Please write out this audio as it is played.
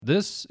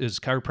This is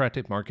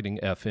Chiropractic Marketing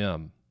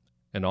FM,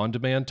 an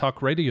on-demand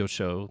talk radio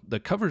show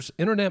that covers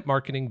internet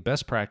marketing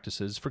best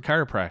practices for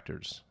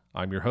chiropractors.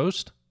 I'm your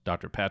host,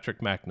 Dr. Patrick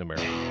McNamara.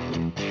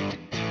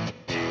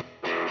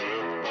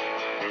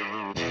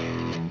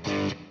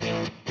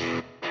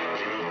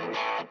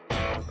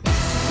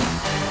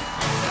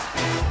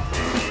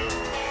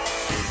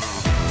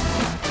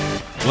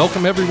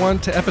 Welcome everyone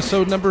to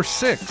episode number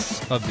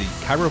 6 of the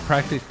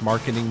Chiropractic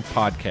Marketing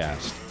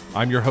Podcast.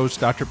 I'm your host,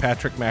 Dr.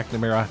 Patrick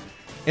McNamara,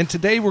 and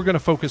today we're going to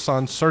focus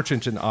on search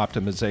engine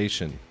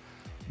optimization.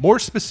 More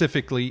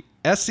specifically,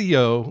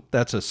 SEO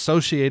that's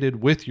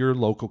associated with your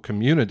local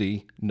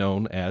community,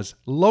 known as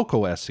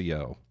local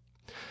SEO.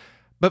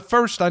 But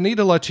first, I need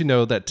to let you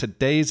know that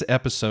today's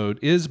episode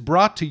is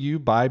brought to you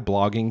by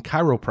Blogging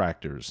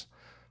Chiropractors.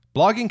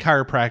 Blogging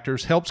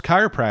Chiropractors helps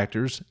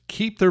chiropractors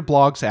keep their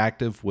blogs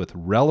active with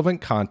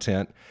relevant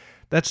content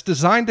that's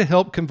designed to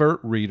help convert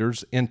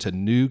readers into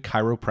new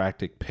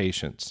chiropractic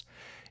patients.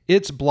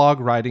 It's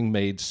blog writing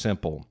made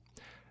simple.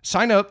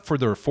 Sign up for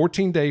their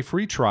 14-day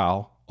free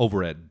trial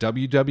over at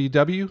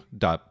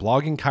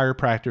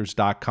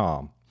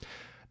www.bloggingchiropractors.com.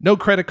 No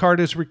credit card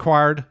is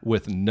required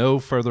with no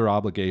further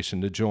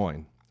obligation to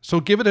join. So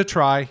give it a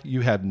try.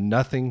 You have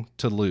nothing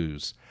to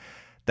lose.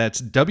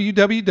 That's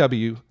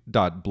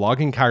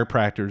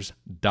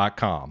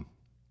www.bloggingchiropractors.com.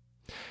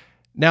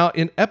 Now,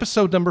 in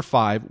episode number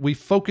 5, we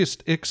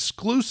focused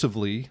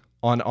exclusively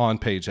on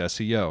on-page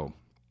SEO.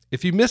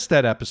 If you missed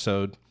that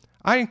episode,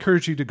 I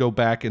encourage you to go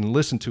back and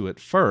listen to it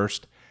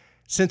first,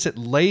 since it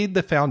laid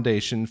the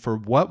foundation for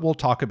what we'll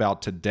talk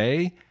about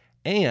today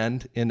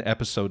and in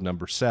episode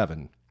number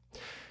 7.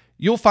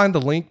 You'll find the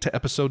link to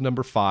episode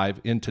number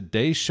 5 in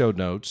today's show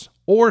notes,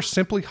 or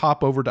simply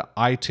hop over to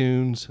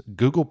iTunes,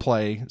 Google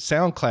Play,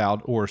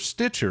 SoundCloud, or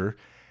Stitcher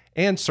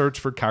and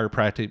search for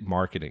chiropractic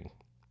marketing.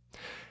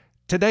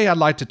 Today, I'd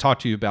like to talk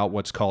to you about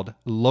what's called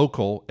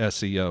local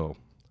SEO.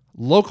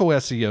 Local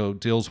SEO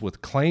deals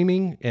with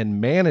claiming and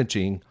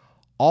managing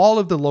all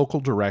of the local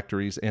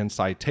directories and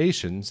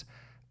citations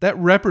that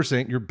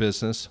represent your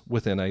business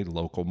within a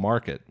local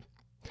market.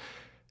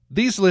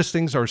 These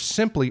listings are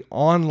simply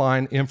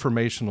online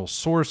informational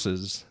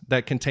sources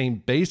that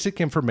contain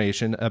basic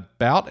information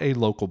about a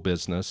local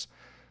business,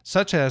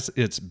 such as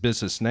its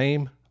business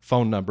name,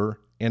 phone number,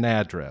 and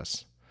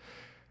address.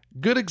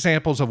 Good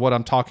examples of what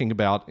I'm talking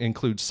about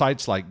include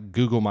sites like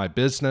Google My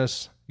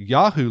Business,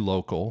 Yahoo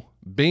Local,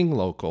 Bing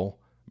Local,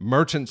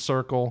 Merchant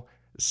Circle,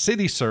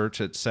 City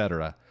Search,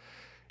 etc.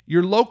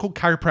 Your local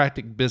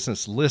chiropractic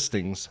business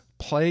listings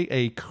play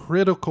a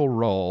critical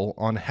role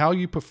on how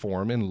you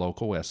perform in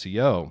local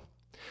SEO.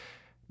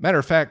 Matter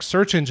of fact,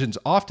 search engines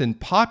often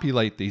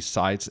populate these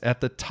sites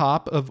at the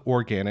top of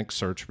organic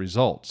search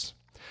results.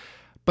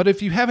 But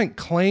if you haven't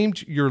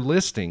claimed your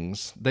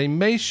listings, they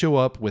may show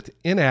up with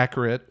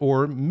inaccurate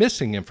or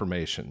missing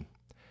information.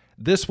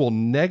 This will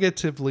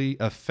negatively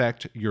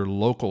affect your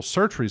local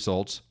search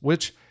results,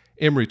 which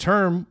in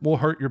return will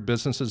hurt your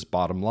business's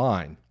bottom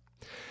line.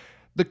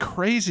 The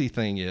crazy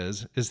thing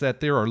is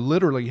that there are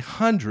literally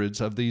hundreds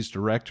of these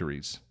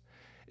directories.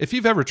 If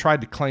you've ever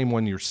tried to claim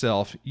one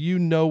yourself, you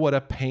know what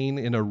a pain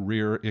in the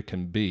rear it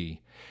can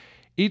be.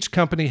 Each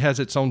company has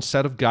its own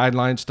set of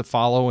guidelines to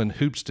follow and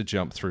hoops to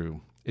jump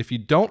through. If you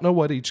don't know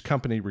what each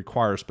company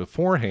requires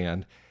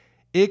beforehand,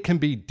 it can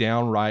be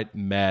downright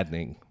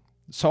maddening.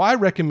 So I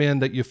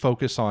recommend that you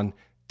focus on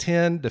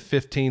 10 to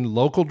 15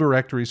 local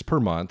directories per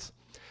month.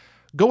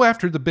 Go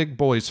after the big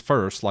boys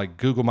first, like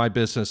Google My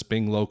Business,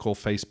 Bing Local,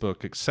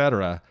 Facebook,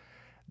 etc.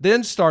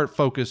 Then start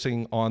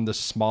focusing on the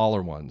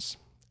smaller ones.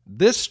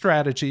 This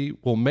strategy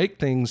will make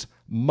things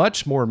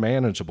much more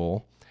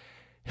manageable,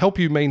 help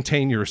you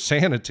maintain your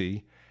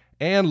sanity,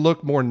 and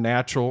look more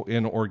natural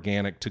and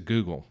organic to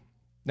Google.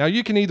 Now,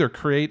 you can either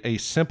create a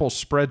simple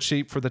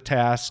spreadsheet for the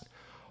task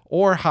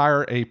or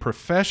hire a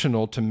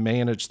professional to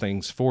manage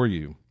things for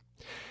you.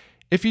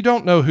 If you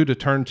don't know who to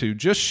turn to,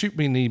 just shoot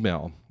me an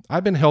email.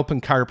 I've been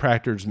helping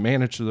chiropractors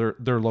manage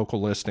their local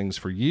listings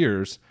for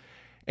years,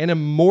 and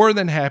am more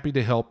than happy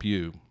to help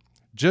you.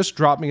 Just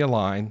drop me a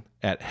line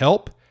at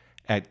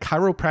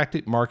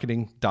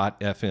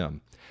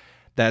help@chiropracticmarketing.fm.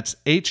 That's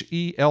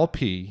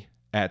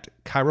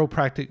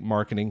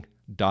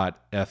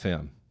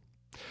HELP@chiropracticmarketing.fm.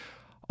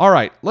 All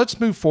right, let's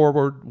move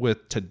forward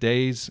with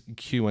today's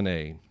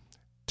Q&A.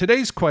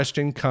 Today's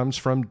question comes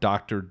from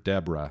Dr.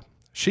 Deborah.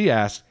 She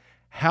asked,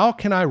 how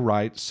can I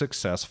write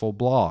successful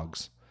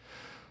blogs?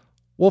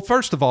 Well,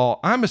 first of all,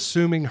 I'm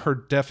assuming her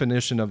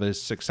definition of a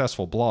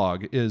successful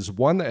blog is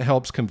one that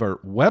helps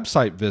convert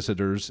website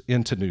visitors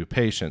into new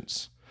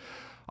patients.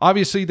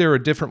 Obviously, there are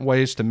different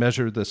ways to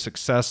measure the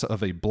success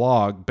of a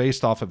blog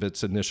based off of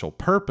its initial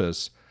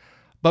purpose,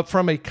 but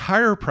from a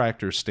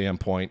chiropractor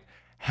standpoint,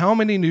 how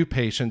many new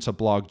patients a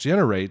blog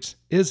generates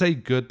is a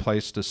good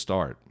place to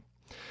start.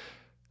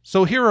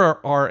 So here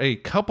are a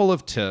couple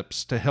of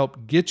tips to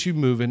help get you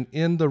moving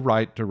in the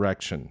right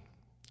direction.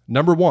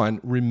 Number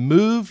 1,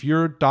 remove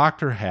your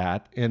doctor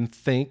hat and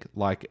think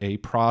like a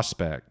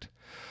prospect.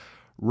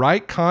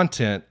 Write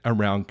content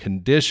around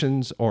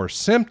conditions or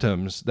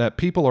symptoms that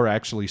people are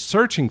actually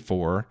searching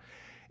for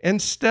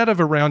instead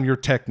of around your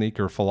technique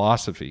or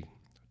philosophy.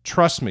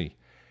 Trust me,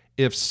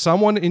 if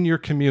someone in your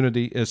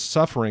community is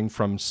suffering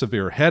from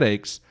severe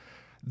headaches,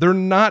 they're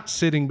not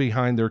sitting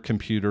behind their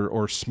computer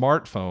or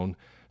smartphone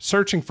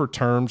searching for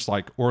terms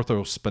like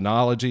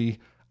orthospinaology,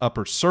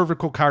 upper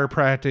cervical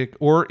chiropractic,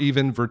 or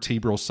even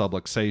vertebral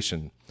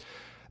subluxation.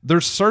 They're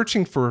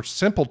searching for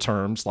simple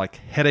terms like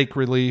headache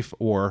relief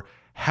or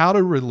how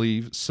to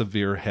relieve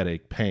severe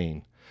headache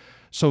pain.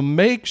 So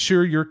make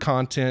sure your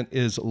content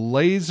is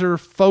laser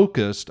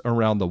focused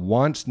around the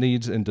wants,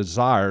 needs, and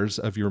desires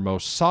of your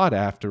most sought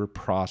after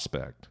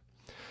prospect.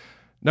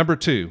 Number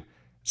 2,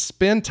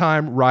 spend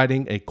time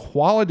writing a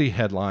quality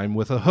headline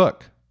with a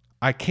hook.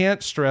 I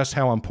can't stress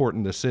how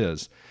important this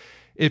is.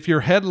 If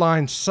your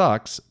headline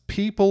sucks,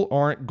 people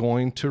aren't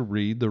going to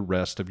read the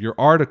rest of your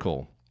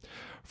article.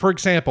 For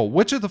example,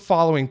 which of the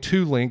following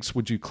 2 links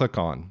would you click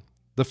on?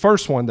 The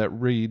first one that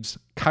reads,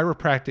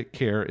 "Chiropractic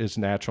care is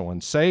natural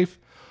and safe,"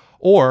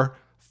 or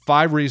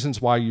 5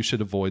 reasons why you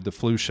should avoid the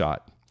flu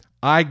shot.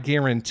 I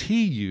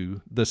guarantee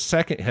you the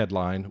second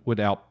headline would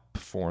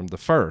outperform the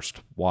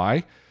first.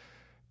 Why?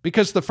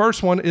 Because the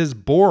first one is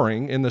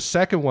boring and the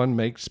second one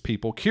makes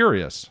people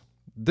curious.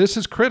 This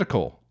is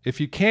critical. If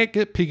you can't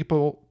get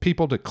people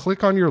to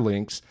click on your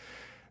links,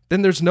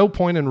 then there's no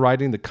point in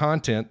writing the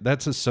content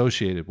that's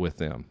associated with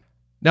them.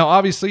 Now,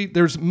 obviously,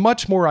 there's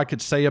much more I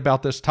could say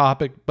about this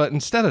topic, but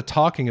instead of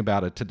talking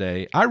about it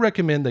today, I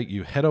recommend that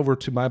you head over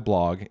to my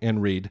blog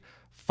and read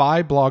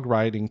 5 blog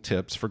writing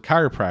tips for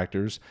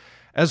chiropractors,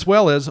 as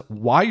well as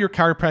why your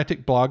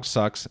chiropractic blog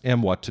sucks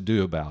and what to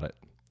do about it.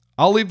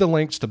 I'll leave the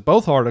links to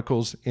both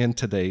articles in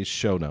today's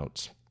show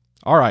notes.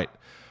 All right,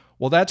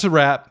 well, that's a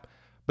wrap,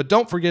 but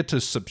don't forget to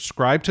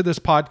subscribe to this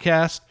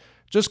podcast.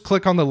 Just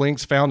click on the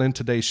links found in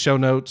today's show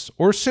notes,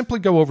 or simply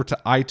go over to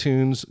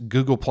iTunes,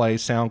 Google Play,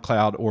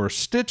 SoundCloud, or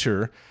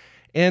Stitcher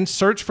and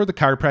search for the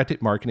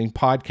Chiropractic Marketing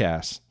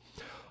Podcast.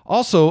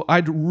 Also,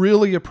 I'd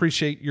really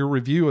appreciate your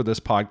review of this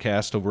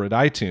podcast over at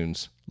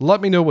iTunes. Let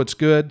me know what's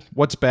good,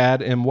 what's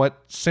bad, and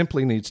what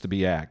simply needs to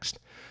be axed.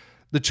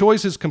 The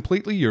choice is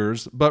completely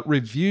yours, but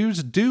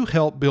reviews do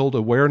help build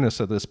awareness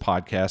of this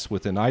podcast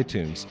within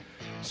iTunes.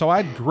 So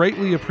I'd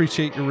greatly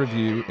appreciate your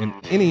review and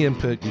any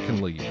input you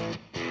can leave.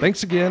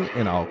 Thanks again,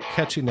 and I'll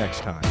catch you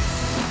next time.